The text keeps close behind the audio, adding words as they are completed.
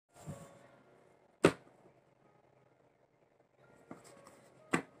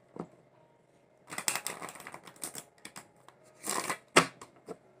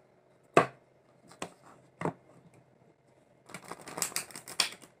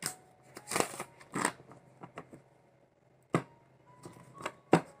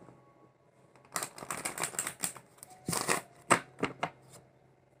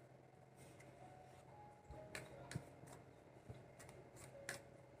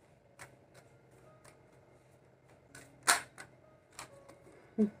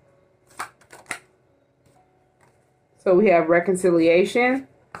So we have reconciliation.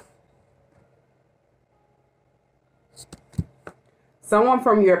 Someone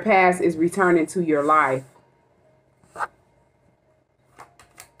from your past is returning to your life.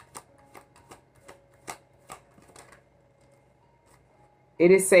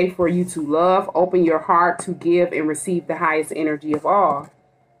 It is safe for you to love. Open your heart to give and receive the highest energy of all.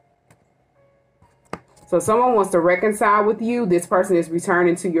 So someone wants to reconcile with you. This person is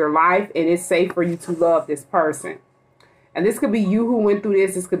returning to your life, and it's safe for you to love this person. And this could be you who went through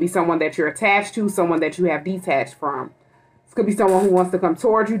this. This could be someone that you're attached to, someone that you have detached from. This could be someone who wants to come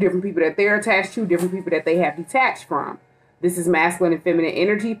towards you, different people that they're attached to, different people that they have detached from. This is masculine and feminine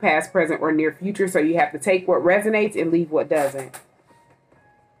energy, past, present, or near future. So you have to take what resonates and leave what doesn't.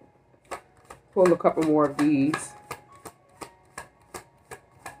 Pull a couple more of these.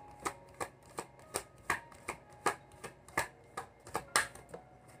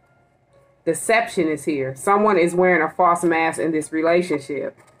 Deception is here. Someone is wearing a false mask in this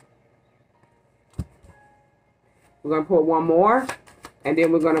relationship. We're going to pull one more. And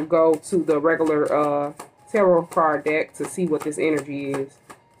then we're going to go to the regular tarot card deck to see what this energy is.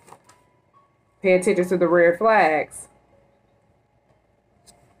 Pay attention to the red flags.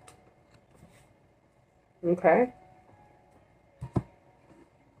 Okay.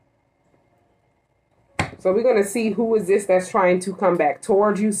 So we're going to see who is this that's trying to come back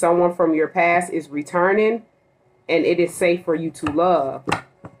towards you. Someone from your past is returning, and it is safe for you to love.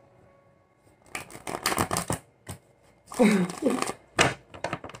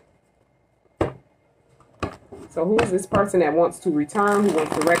 So who is this person that wants to return, who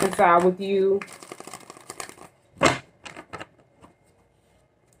wants to reconcile with you?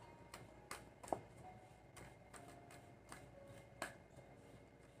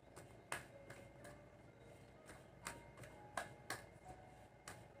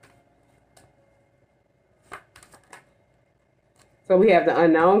 So we have the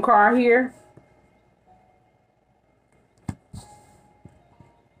unknown card here.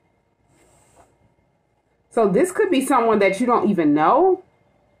 So this could be someone that you don't even know.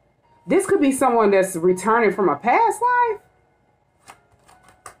 This could be someone that's returning from a past life.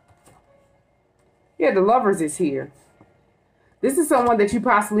 Yeah, the Lovers is here. This is someone that you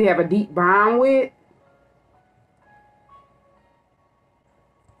possibly have a deep bond with.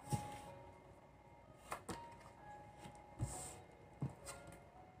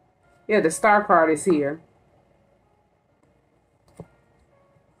 Yeah, the Star card is here.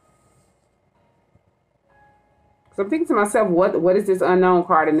 So I'm thinking to myself, what is this unknown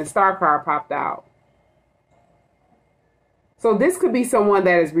card? And the Star card popped out. So this could be someone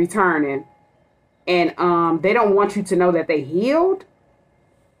that is returning. And they don't want you to know that they healed.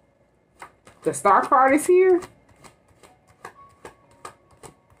 The Star card is here.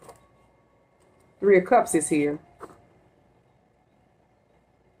 Three of Cups is here.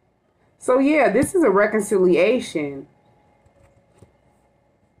 So yeah, this is a reconciliation.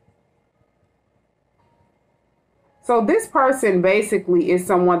 So this person basically is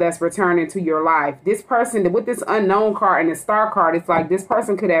someone that's returning to your life. This person, with this unknown card and the Star card, it's like this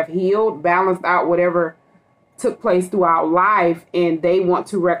person could have healed, balanced out whatever took place throughout life, and they want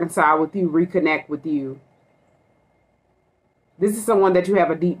to reconcile with you, reconnect with you. This is someone that you have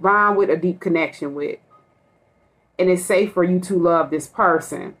a deep bond with, a deep connection with. And it's safe for you to love this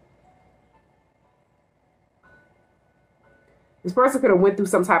person. This person could have went through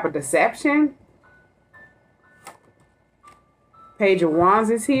some type of deception. Page of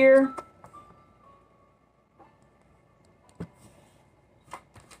Wands is here.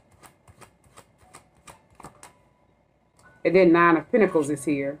 And then Nine of Pentacles is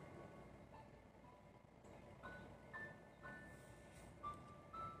here.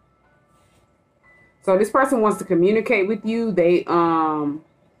 So this person wants to communicate with you. They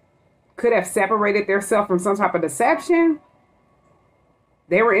could have separated themselves from some type of deception.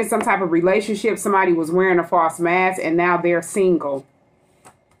 They were in some type of relationship. Somebody was wearing a false mask, and now they're single.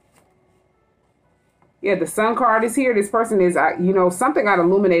 Yeah, the Sun card is here. This person is, you know, something got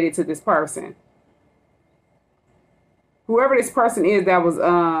illuminated to this person. Whoever this person is that was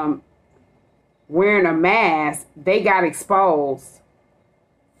wearing a mask, they got exposed.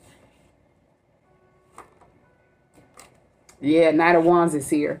 Yeah, Knight of Wands is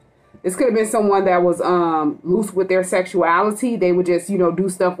here. This could have been someone that was loose with their sexuality. They would just, you know, do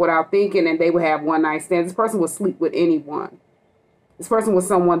stuff without thinking, and they would have one night stands. This person would sleep with anyone. This person was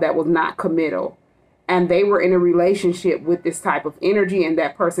someone that was not committal. And they were in a relationship with this type of energy, and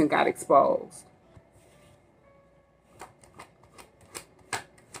that person got exposed.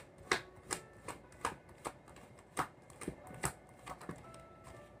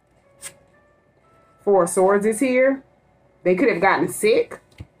 Four of Swords is here. They could have gotten sick.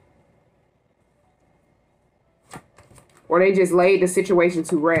 Or they just laid the situation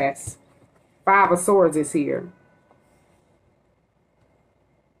to rest. Five of Swords is here.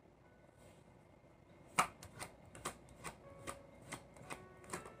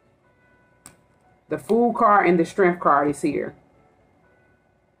 The Fool card and the Strength card is here.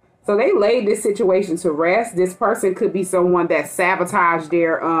 So they laid this situation to rest. This person could be someone that sabotaged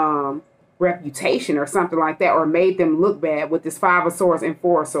their reputation or something like that, or made them look bad with this Five of Swords and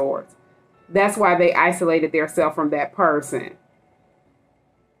Four of Swords. That's why they isolated themselves from that person.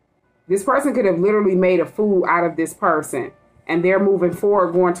 This person could have literally made a fool out of this person. And they're moving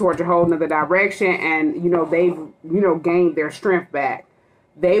forward, going towards a whole nother direction. And, you know, they've, you know, gained their strength back.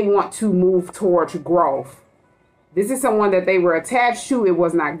 They want to move towards growth. This is someone that they were attached to. It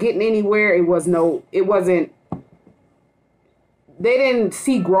was not getting anywhere. They didn't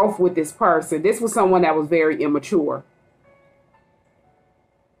see growth with this person. This was someone that was very immature.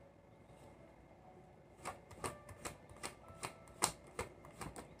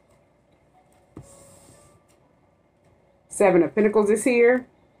 Seven of Pentacles is here.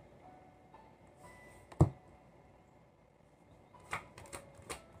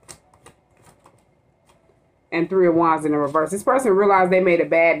 And Three of Wands in the reverse. This person realized they made a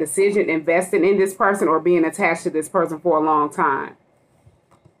bad decision investing in this person or being attached to this person for a long time.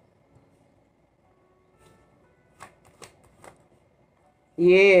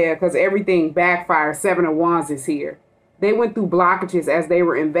 Yeah, because everything backfired. Seven of Wands is here. They went through blockages as they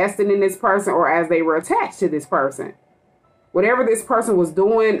were investing in this person or as they were attached to this person. Whatever this person was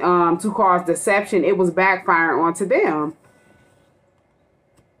doing to cause deception, it was backfiring onto them.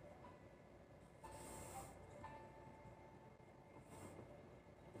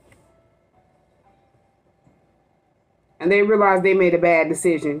 And they realized they made a bad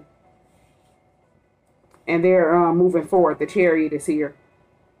decision. And they're moving forward. The Chariot is here.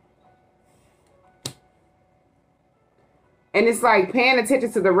 And it's like paying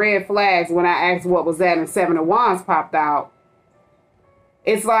attention to the red flags when I asked what was that and Seven of Wands popped out.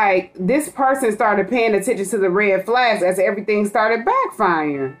 It's like this person started paying attention to the red flags as everything started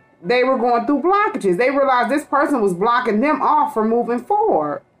backfiring. They were going through blockages. They realized this person was blocking them off from moving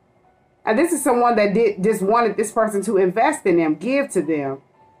forward. And this is someone that just wanted this person to invest in them, give to them.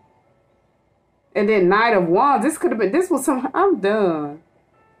 And then Knight of Wands, I'm done.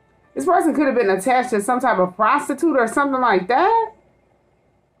 This person could have been attached to some type of prostitute or something like that.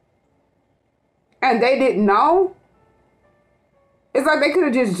 And they didn't know. It's like they could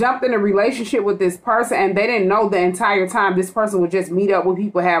have just jumped in a relationship with this person and they didn't know the entire time this person would just meet up with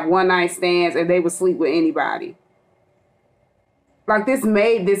people, have one night stands, and they would sleep with anybody. Like this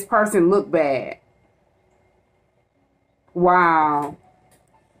made this person look bad. Wow.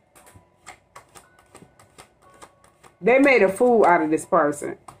 They made a fool out of this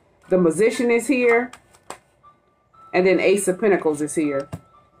person. The Magician is here. And then Ace of Pentacles is here.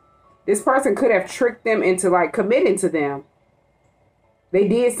 This person could have tricked them into like committing to them. They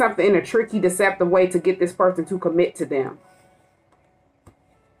did something in a tricky, deceptive way to get this person to commit to them.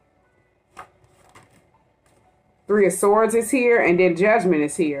 Three of Swords is here, and then Judgment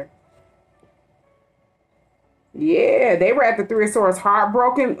is here. Yeah, they were at the Three of Swords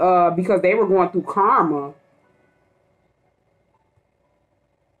heartbroken because they were going through karma.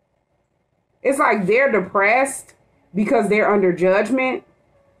 It's like they're depressed because they're under judgment.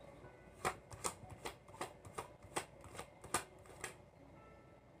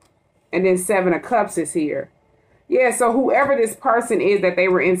 And then Seven of Cups is here. Yeah, so whoever this person is that they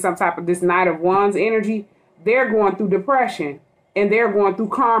were in some type of this Knight of Wands energy, they're going through depression. And they're going through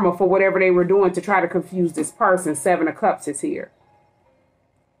karma for whatever they were doing to try to confuse this person. Seven of Cups is here.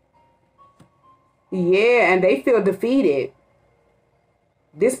 Yeah, and they feel defeated.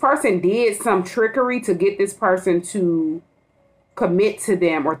 This person did some trickery to get this person to commit to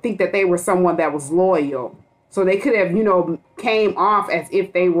them or think that they were someone that was loyal. So they could have, you know, came off as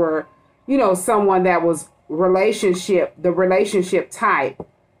if they were, you know, someone that was the relationship type.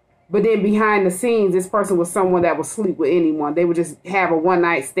 But then behind the scenes, this person was someone that would sleep with anyone. They would just have a one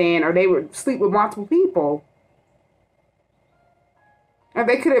night stand or they would sleep with multiple people. And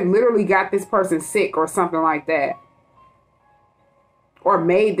they could have literally got this person sick or something like that. Or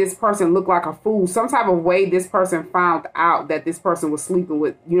made this person look like a fool. Some type of way this person found out that this person was sleeping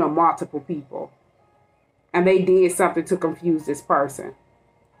with, you know, multiple people. And they did something to confuse this person.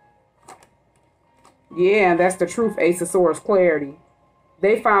 Yeah, that's the truth, Ace of Swords, clarity.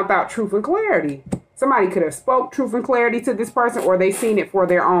 They found out truth and clarity. Somebody could have spoke truth and clarity to this person or they seen it for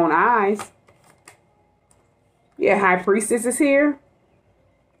their own eyes. Yeah, High Priestess is here.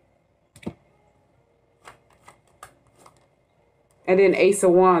 And then Ace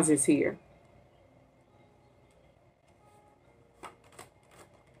of Wands is here.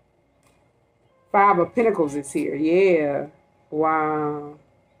 Five of Pentacles is here. Yeah. Wow.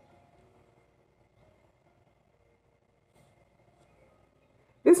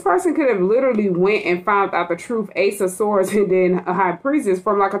 This person could have literally went and found out the truth, Ace of Swords, and then a High Priestess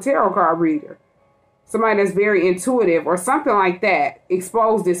from like a tarot card reader. Somebody that's very intuitive or something like that.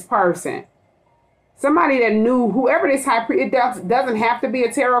 Exposed this person. Somebody that knew, whoever this High Priest, it doesn't have to be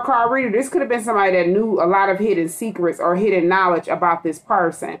a tarot card reader. This could have been somebody that knew a lot of hidden secrets or hidden knowledge about this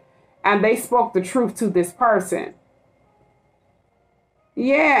person. And they spoke the truth to this person.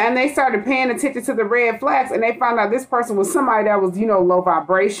 Yeah, and they started paying attention to the red flags, and they found out this person was somebody that was, you know, low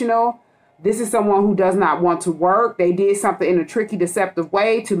vibrational. This is someone who does not want to work. They did something in a tricky, deceptive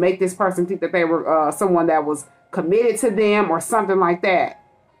way to make this person think that they were someone that was committed to them or something like that.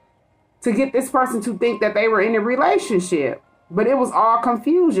 To get this person to think that they were in a relationship. But it was all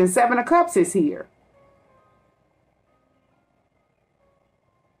confusion. Seven of Cups is here.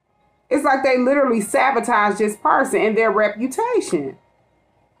 It's like they literally sabotaged this person and their reputation.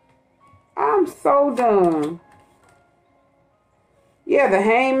 I'm so done. Yeah, the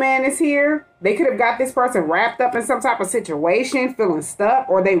Hangman is here. They could have got this person wrapped up in some type of situation, feeling stuck,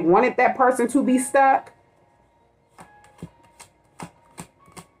 or they wanted that person to be stuck.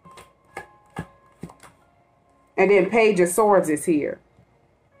 And then Page of Swords is here.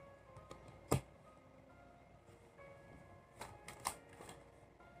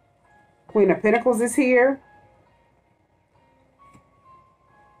 Queen of Pentacles is here.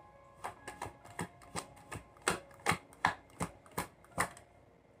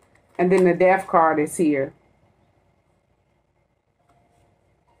 And then the Death card is here.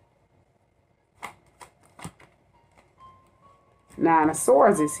 Nine of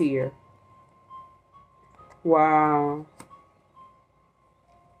Swords is here. Wow.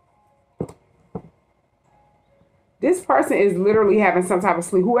 This person is literally having some type of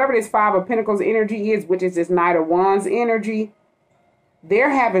sleep. Whoever this Five of Pentacles energy is, which is this Knight of Wands energy, they're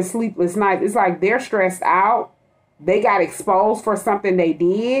having sleepless nights. It's like they're stressed out. They got exposed for something they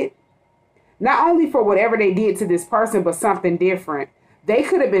did. Not only for whatever they did to this person, but something different. They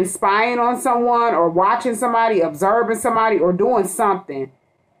could have been spying on someone or watching somebody, observing somebody, or doing something.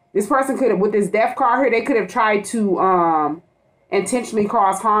 This person could have, with this Death card here, they could have tried to intentionally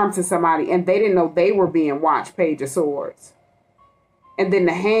cause harm to somebody, and they didn't know they were being watched. Page of Swords. And then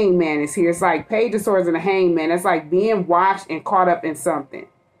the Hangman is here. It's like Page of Swords and the Hangman. It's like being watched and caught up in something.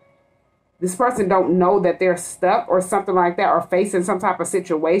 This person don't know that they're stuck or something like that, or facing some type of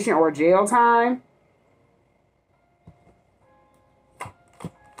situation or jail time.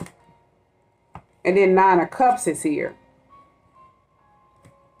 And then Nine of Cups is here.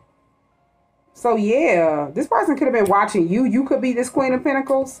 So yeah, this person could have been watching you. You could be this Queen of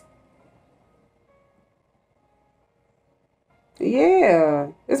Pentacles. Yeah.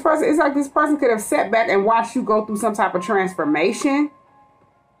 This person, it's like this person could have sat back and watched you go through some type of transformation.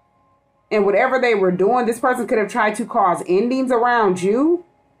 And whatever they were doing, this person could have tried to cause endings around you.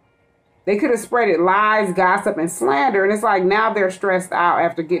 They could have spreaded lies, gossip, and slander. And it's like now they're stressed out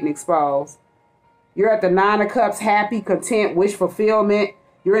after getting exposed. You're at the Nine of Cups, happy, content, wish fulfillment.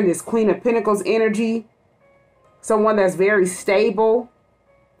 You're in this Queen of Pentacles energy. Someone that's very stable,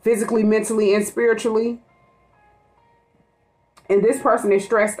 physically, mentally, and spiritually. And this person is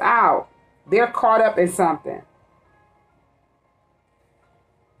stressed out. They're caught up in something.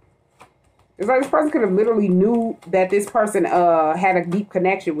 It's like this person could have literally knew that this person had a deep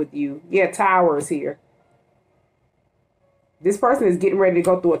connection with you. Yeah, Tower is here. This person is getting ready to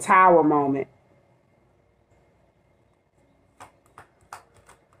go through a Tower moment.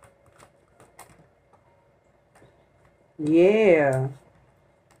 Yeah.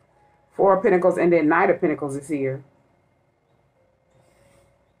 Four of Pentacles and then Knight of Pentacles is here.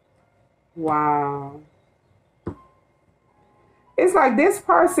 Wow. It's like this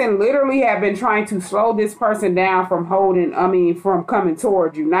person literally have been trying to slow this person down from from coming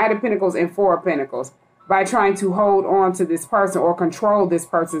toward you. Knight of Pentacles and Four of Pentacles. By trying to hold on to this person or control this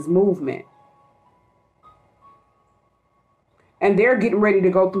person's movement. And they're getting ready to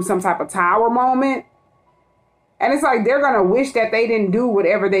go through some type of Tower moment. And it's like they're going to wish that they didn't do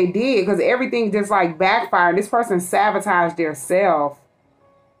whatever they did, because everything just like backfired. This person sabotaged their self.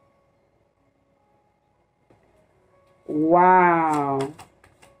 Wow.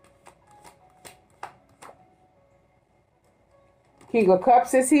 King of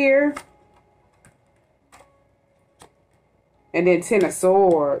Cups is here. And then Ten of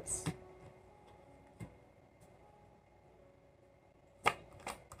Swords.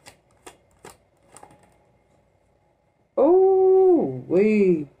 Ooh,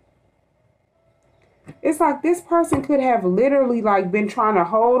 golly. It's like this person could have literally like been trying to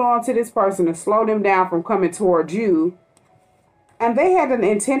hold on to this person to slow them down from coming towards you. And they had to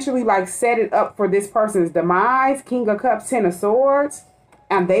intentionally like set it up for this person's demise. King of Cups, Ten of Swords.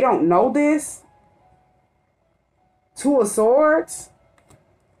 And they don't know this. Two of Swords.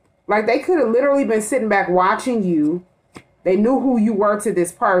 Like they could have literally been sitting back watching you. They knew who you were to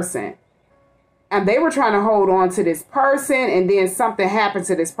this person. And they were trying to hold on to this person, and then something happened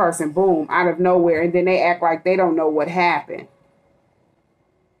to this person, boom, out of nowhere. And then they act like they don't know what happened.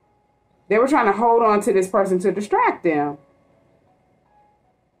 They were trying to hold on to this person to distract them.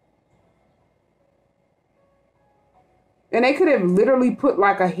 And they could have literally put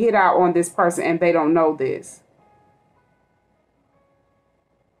like a hit out on this person, and they don't know this.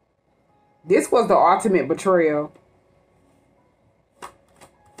 This was the ultimate betrayal.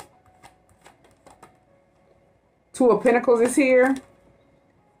 Two of Pentacles is here.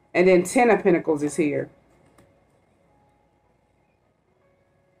 And then Ten of Pentacles is here.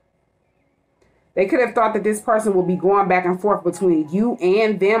 They could have thought that this person will be going back and forth between you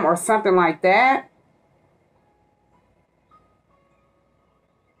and them or something like that.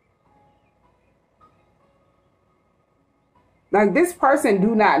 Like this person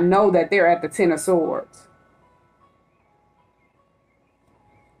do not know that they're at the Ten of Swords.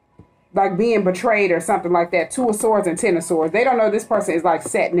 Like being betrayed or something like that. Two of Swords and Ten of Swords. They don't know this person is like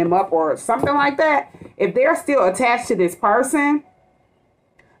setting them up or something like that. If they're still attached to this person,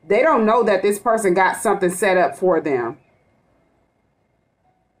 they don't know that this person got something set up for them.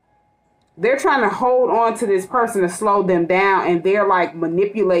 They're trying to hold on to this person to slow them down, and they're like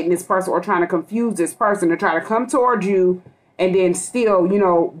manipulating this person or trying to confuse this person to try to come towards you and then still, you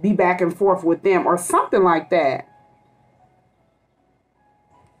know, be back and forth with them or something like that.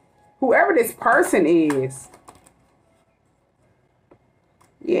 Whoever this person is.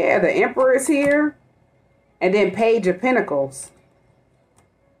 Yeah, the Emperor is here. And then Page of Pentacles.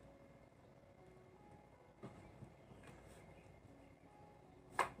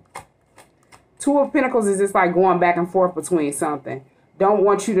 Two of Pentacles is just like going back and forth between something. Don't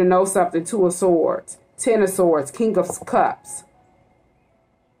want you to know something. Two of Swords. Ten of Swords. King of Cups.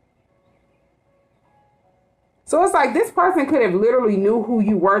 So it's like this person could have literally knew who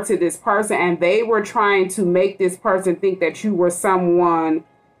you were to this person, and they were trying to make this person think that you were someone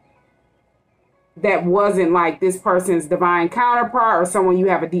that wasn't like this person's divine counterpart or someone you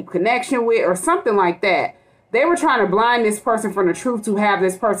have a deep connection with or something like that. They were trying to blind this person from the truth to have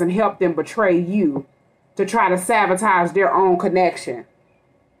this person help them betray you, to try to sabotage their own connection.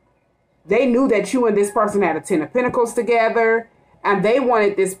 They knew that you and this person had a Ten of Pentacles together, and they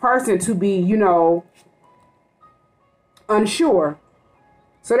wanted this person to be, you know, unsure.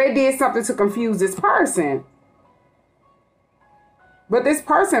 So they did something to confuse this person. But this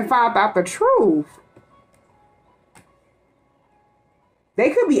person found out the truth.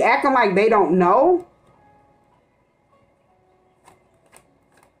 They could be acting like they don't know.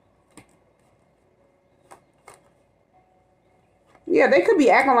 Yeah, they could be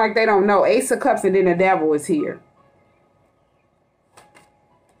acting like they don't know. Ace of Cups and then the Devil is here.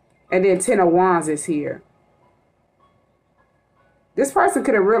 And then Ten of Wands is here. This person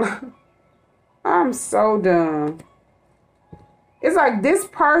could have really... I'm so dumb. It's like this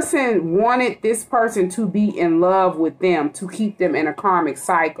person wanted this person to be in love with them, to keep them in a karmic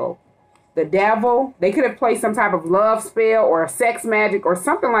cycle. The Devil, they could have played some type of love spell or sex magic or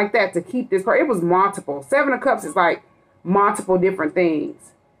something like that to keep this person. It was multiple. Seven of Cups is like multiple different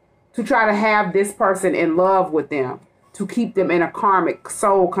things. To try to have this person in love with them. To keep them in a karmic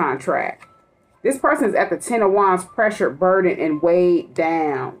soul contract. This person is at the Ten of Wands, pressured, burdened, and weighed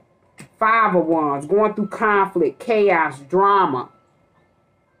down. Five of Wands, going through conflict, chaos, drama,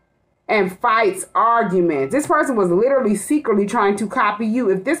 and fights, arguments. This person was literally secretly trying to copy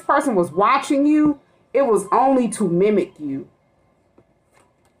you. If this person was watching you, it was only to mimic you.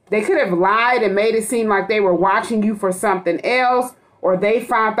 They could have lied and made it seem like they were watching you for something else, or they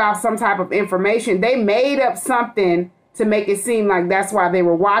found out some type of information. They made up something to make it seem like that's why they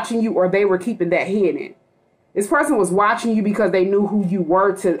were watching you, or they were keeping that hidden. This person was watching you because they knew who you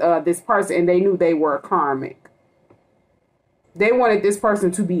were to this person, and they knew they were karmic. They wanted this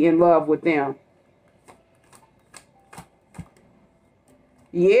person to be in love with them.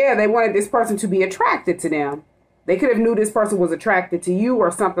 Yeah, they wanted this person to be attracted to them. They could have knew this person was attracted to you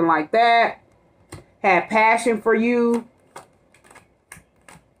or something like that. Had passion for you.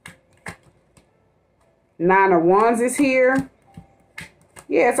 Nine of Wands is here.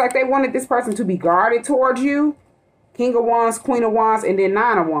 Yeah, it's like they wanted this person to be guarded towards you. King of Wands, Queen of Wands, and then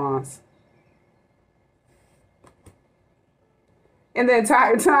Nine of Wands. And the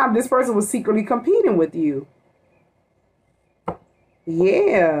entire time, this person was secretly competing with you.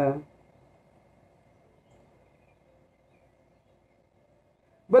 Yeah.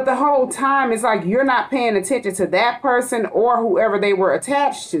 But the whole time, it's like you're not paying attention to that person or whoever they were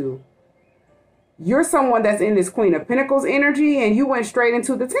attached to. You're someone that's in this Queen of Pentacles energy, and you went straight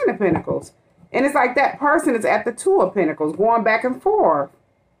into the Ten of Pentacles. And it's like that person is at the Two of Pentacles, going back and forth,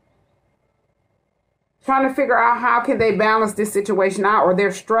 trying to figure out how can they balance this situation out, or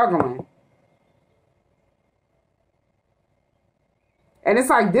they're struggling. And it's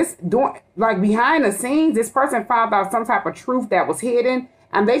like this, like behind the scenes, this person found out some type of truth that was hidden.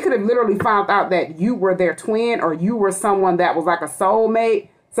 And they could have literally found out that you were their twin, or you were someone that was like a soulmate,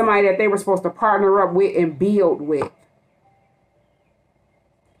 somebody that they were supposed to partner up with and build with.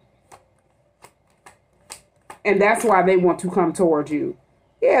 And that's why they want to come towards you.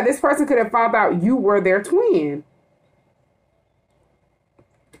 Yeah, this person could have found out you were their twin.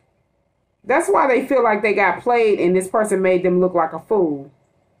 That's why they feel like they got played and this person made them look like a fool.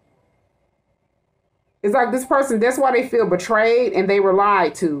 It's like this person, that's why they feel betrayed and they were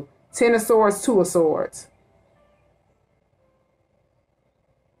lied to. Ten of Swords, Two of Swords.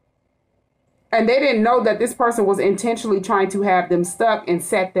 And they didn't know that this person was intentionally trying to have them stuck and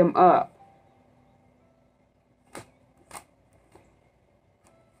set them up.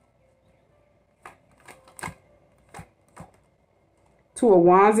 Two of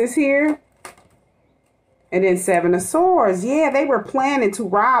Wands is here. And then Seven of Swords. Yeah, they were planning to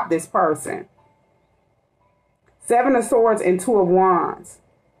rob this person. Seven of Swords and Two of Wands.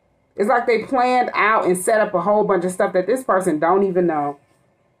 It's like they planned out and set up a whole bunch of stuff that this person don't even know.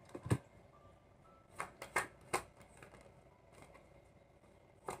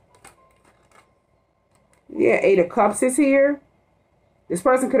 Yeah, Eight of Cups is here. This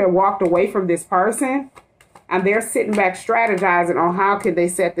person could have walked away from this person, and they're sitting back strategizing on how could they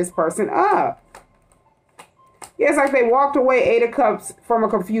set this person up. Yeah, it's like they walked away, Eight of Cups, from a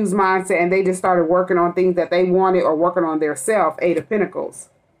confused mindset, and they just started working on things that they wanted or working on their self, Eight of Pentacles.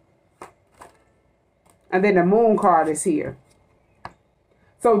 And then the Moon card is here.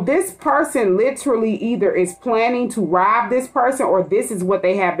 So this person literally either is planning to rob this person, or this is what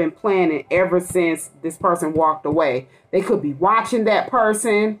they have been planning ever since this person walked away. They could be watching that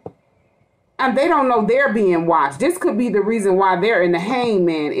person, and they don't know they're being watched. This could be the reason why they're in the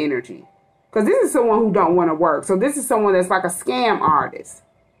Hangman energy. Because this is someone who don't want to work. So this is someone that's like a scam artist.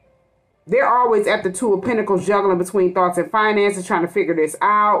 They're always at the Two of Pentacles, juggling between thoughts and finances, trying to figure this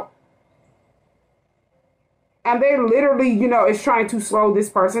out. And they literally, you know, is trying to slow this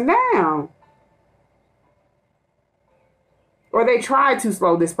person down. Or they tried to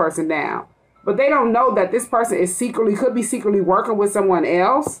slow this person down. But they don't know that this person is could be secretly working with someone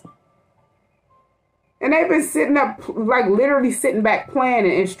else. And they've been sitting up, like literally sitting back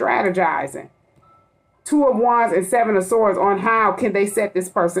planning and strategizing. Two of Wands and Seven of Swords on how can they set this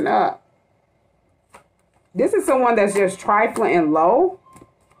person up. This is someone that's just trifling and low.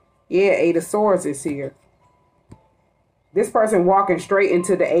 Yeah, Eight of Swords is here. This person walking straight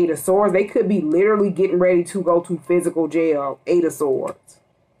into the Eight of Swords. They could be literally getting ready to go to physical jail. Eight of Swords.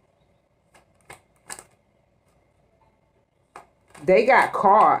 They got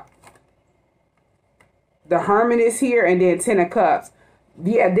caught. The Hermit is here, and then Ten of Cups.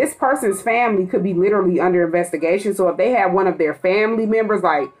 Yeah, this person's family could be literally under investigation. So if they have one of their family members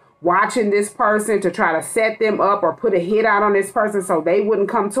like watching this person to try to set them up or put a hit out on this person so they wouldn't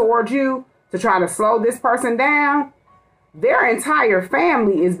come towards you to try to slow this person down, their entire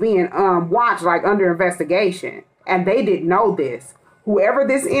family is being watched, like under investigation. And they didn't know this. Whoever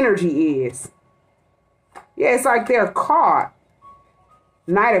this energy is. Yeah, it's like they're caught.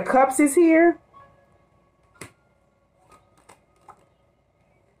 Knight of Cups is here.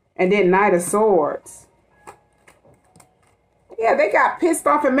 And then Knight of Swords. Yeah, they got pissed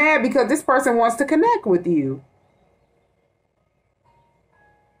off and mad because this person wants to connect with you.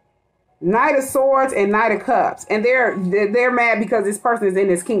 Knight of Swords and Knight of Cups. And they're mad because this person is in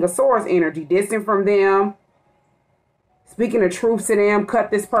this King of Swords energy. Distant from them. Speaking the truth to them.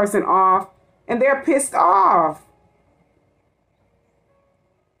 Cut this person off. And they're pissed off.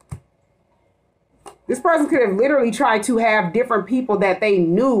 This person could have literally tried to have different people that they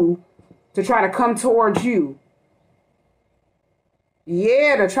knew to try to come towards you.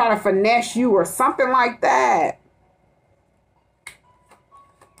 Yeah, to try to finesse you or something like that.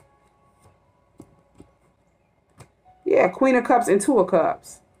 Yeah, Queen of Cups and Two of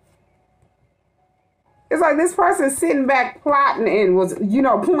Cups. It's like this person's sitting back plotting and was, you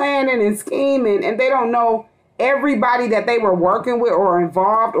know, planning and scheming, and they don't know everybody that they were working with or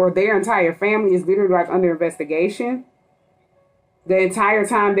involved or their entire family is literally like under investigation. The entire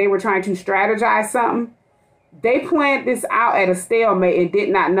time they were trying to strategize something, they planned this out at a stalemate and did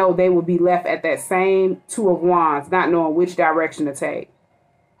not know they would be left at that same Two of Wands, not knowing which direction to take.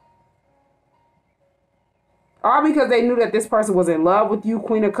 All because they knew that this person was in love with you,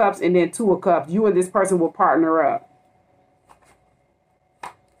 Queen of Cups, and then Two of Cups. You and this person will partner up.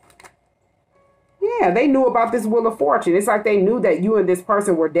 Yeah, they knew about this Wheel of Fortune. It's like they knew that you and this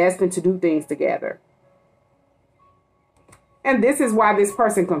person were destined to do things together. And this is why this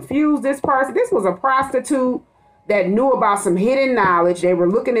person confused this person. This was a prostitute that knew about some hidden knowledge. They were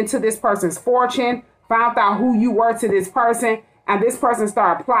looking into this person's fortune, found out who you were to this person, and this person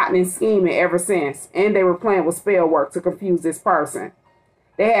started plotting and scheming ever since. And they were playing with spell work to confuse this person.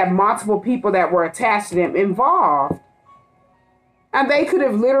 They had multiple people that were attached to them involved. And they could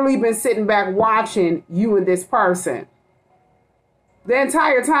have literally been sitting back watching you and this person. The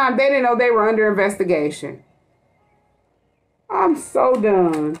entire time, they didn't know they were under investigation. I'm so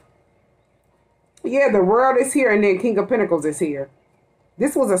done. Yeah, the World is here and then King of Pentacles is here.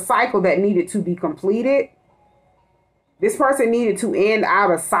 This was a cycle that needed to be completed. This person needed to end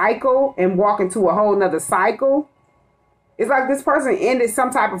out a cycle and walk into a whole nother cycle. It's like this person ended some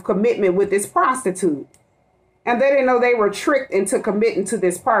type of commitment with this prostitute. And they didn't know they were tricked into committing to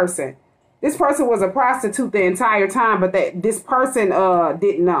this person. This person was a prostitute the entire time, but this person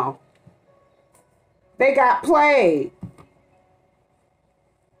didn't know. They got played.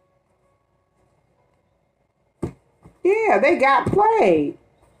 Yeah, they got played.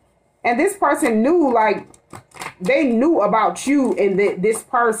 And this person knew, like, they knew about you and this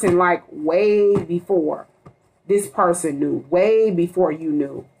person, like, way before. This person knew, way before you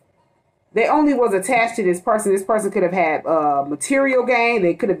knew. They only was attached to this person. This person could have had material gain.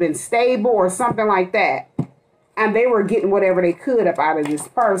 They could have been stable or something like that. And they were getting whatever they could up out of this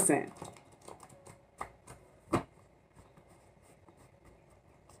person.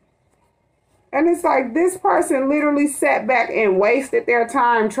 And it's like this person literally sat back and wasted their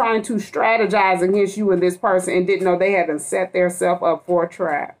time trying to strategize against you and this person and didn't know they had to set themselves up for a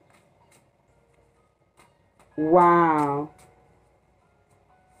trap. Wow.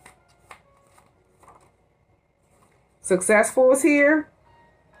 Successful is here.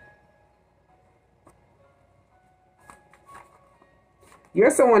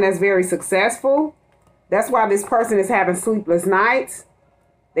 You're someone that's very successful. That's why this person is having sleepless nights.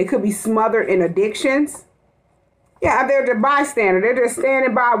 They could be smothered in addictions. Yeah, they're the bystander. They're just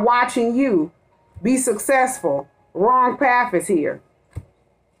standing by watching you be successful. Wrong path is here.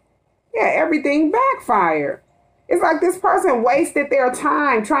 Yeah, everything backfired. It's like this person wasted their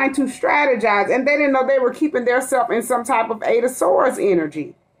time trying to strategize and they didn't know they were keeping themselves in some type of Eight of Swords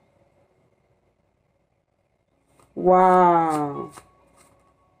energy. Wow.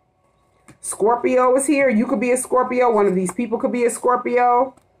 Scorpio is here. You could be a Scorpio. One of these people could be a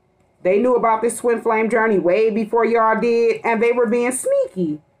Scorpio. They knew about this twin flame journey way before y'all did, and they were being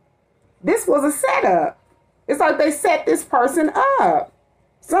sneaky. This was a setup. It's like they set this person up.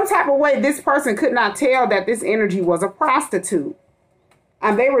 Some type of way this person could not tell that this energy was a prostitute.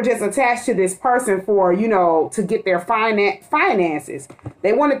 And they were just attached to this person for, you know, to get their finances.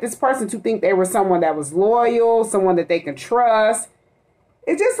 They wanted this person to think they were someone that was loyal, someone that they can trust.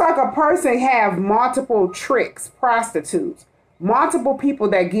 It's just like a person have multiple tricks, prostitutes, multiple people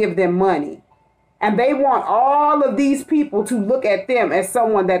that give them money. And they want all of these people to look at them as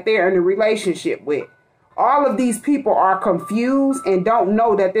someone that they're in a relationship with. All of these people are confused and don't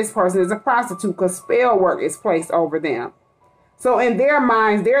know that this person is a prostitute because spell work is placed over them. So in their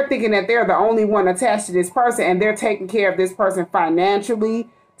minds, they're thinking that they're the only one attached to this person and they're taking care of this person financially,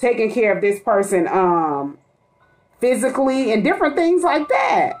 taking care of this person physically and different things like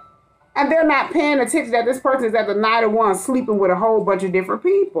that. And they're not paying attention that this person is at the night of one sleeping with a whole bunch of different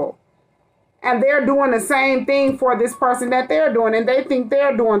people. And they're doing the same thing for this person that they're doing. And they think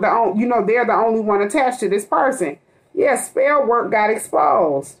they're doing they're the only one attached to this person. Yes, spell work got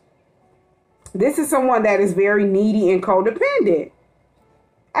exposed. This is someone that is very needy and codependent.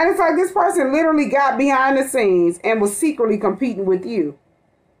 And it's like this person literally got behind the scenes and was secretly competing with you.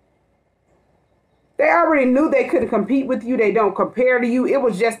 They already knew they couldn't compete with you. They don't compare to you. It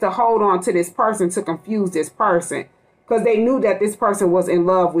was just to hold on to this person to confuse this person. Because they knew that this person was in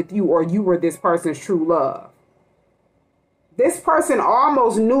love with you or you were this person's true love. This person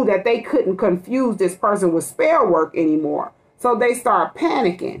almost knew that they couldn't confuse this person with spell work anymore. So they started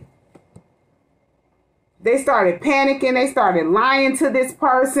panicking. They started panicking. They started lying to this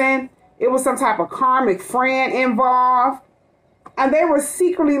person. It was some type of karmic friend involved. And they were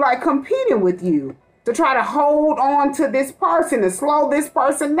secretly like competing with you to try to hold on to this person, to slow this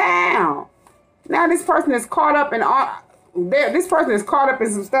person down. Now this person is caught up in this person is caught up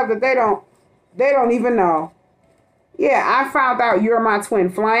in some stuff that they don't even know. Yeah, I found out you're my twin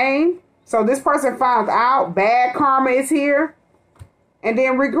flame. So this person found out bad karma is here. And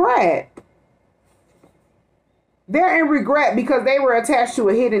then regret. They're in regret because they were attached to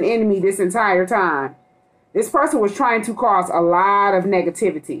a hidden enemy this entire time. This person was trying to cause a lot of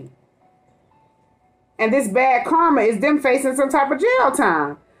negativity. And this bad karma is them facing some type of jail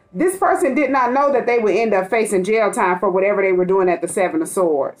time. This person did not know that they would end up facing jail time for whatever they were doing at the Seven of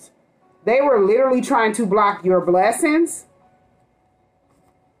Swords. They were literally trying to block your blessings.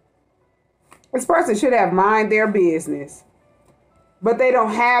 This person should have mind their business. But they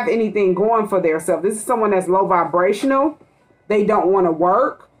don't have anything going for themselves. This is someone that's low vibrational. They don't want to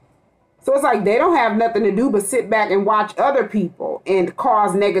work. So it's like they don't have nothing to do but sit back and watch other people and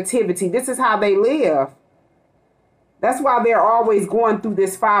cause negativity. This is how they live. That's why they're always going through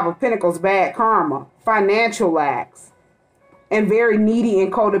this Five of Pentacles, bad karma, financial lacks, and very needy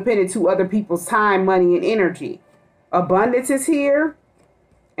and codependent to other people's time, money, and energy. Abundance is here.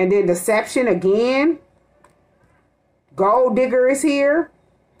 And then deception again. Gold digger is here.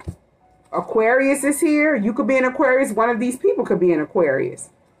 Aquarius is here. You could be an Aquarius. One of these people could be an Aquarius.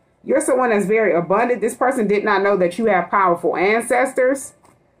 You're someone that's very abundant. This person did not know that you have powerful ancestors.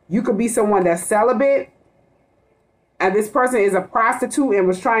 You could be someone that's celibate. And this person is a prostitute and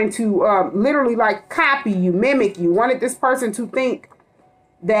was trying to literally like copy you, mimic you. Wanted this person to think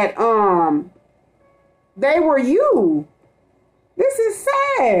that they were you. This is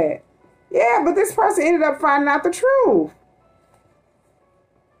sad. Yeah, but this person ended up finding out the truth.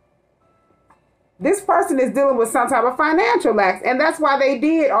 This person is dealing with some type of financial lack, and that's why they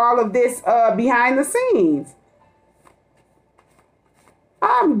did all of this behind the scenes.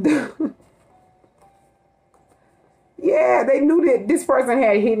 Yeah, they knew that this person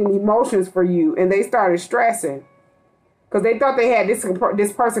had hidden emotions for you, and they started stressing. Because they thought they had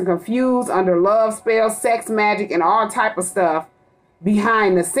this person confused under love spells, sex magic, and all type of stuff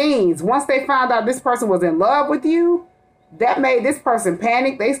behind the scenes. Once they found out this person was in love with you, that made this person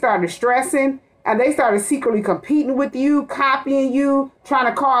panic. They started stressing, and they started secretly competing with you, copying you, trying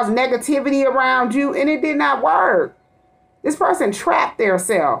to cause negativity around you, and it did not work. This person trapped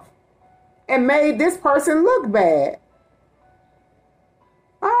theirself and made this person look bad.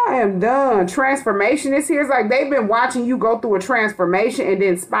 I am done. Transformation is here. It's like they've been watching you go through a transformation, and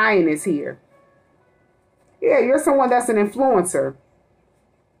then spying is here. Yeah, you're someone that's an influencer.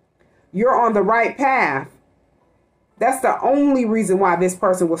 You're on the right path. That's the only reason why this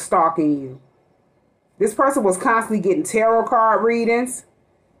person was stalking you. This person was constantly getting tarot card readings.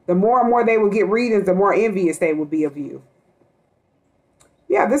 The more and more they would get readings, the more envious they would be of you.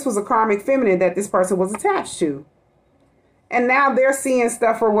 Yeah, this was a karmic feminine that this person was attached to. And now they're seeing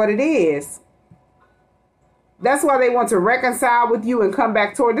stuff for what it is. That's why they want to reconcile with you and come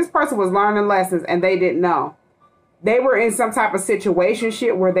back toward. This person was learning lessons and they didn't know. They were in some type of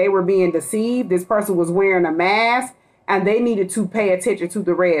situationship where they were being deceived. This person was wearing a mask and they needed to pay attention to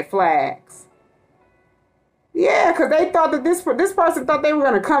the red flags. Yeah, because they thought that this person thought they were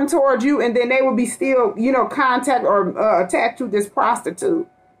going to come toward you and then they would be still, contact or attached to this prostitute.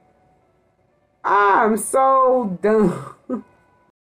 I'm so done.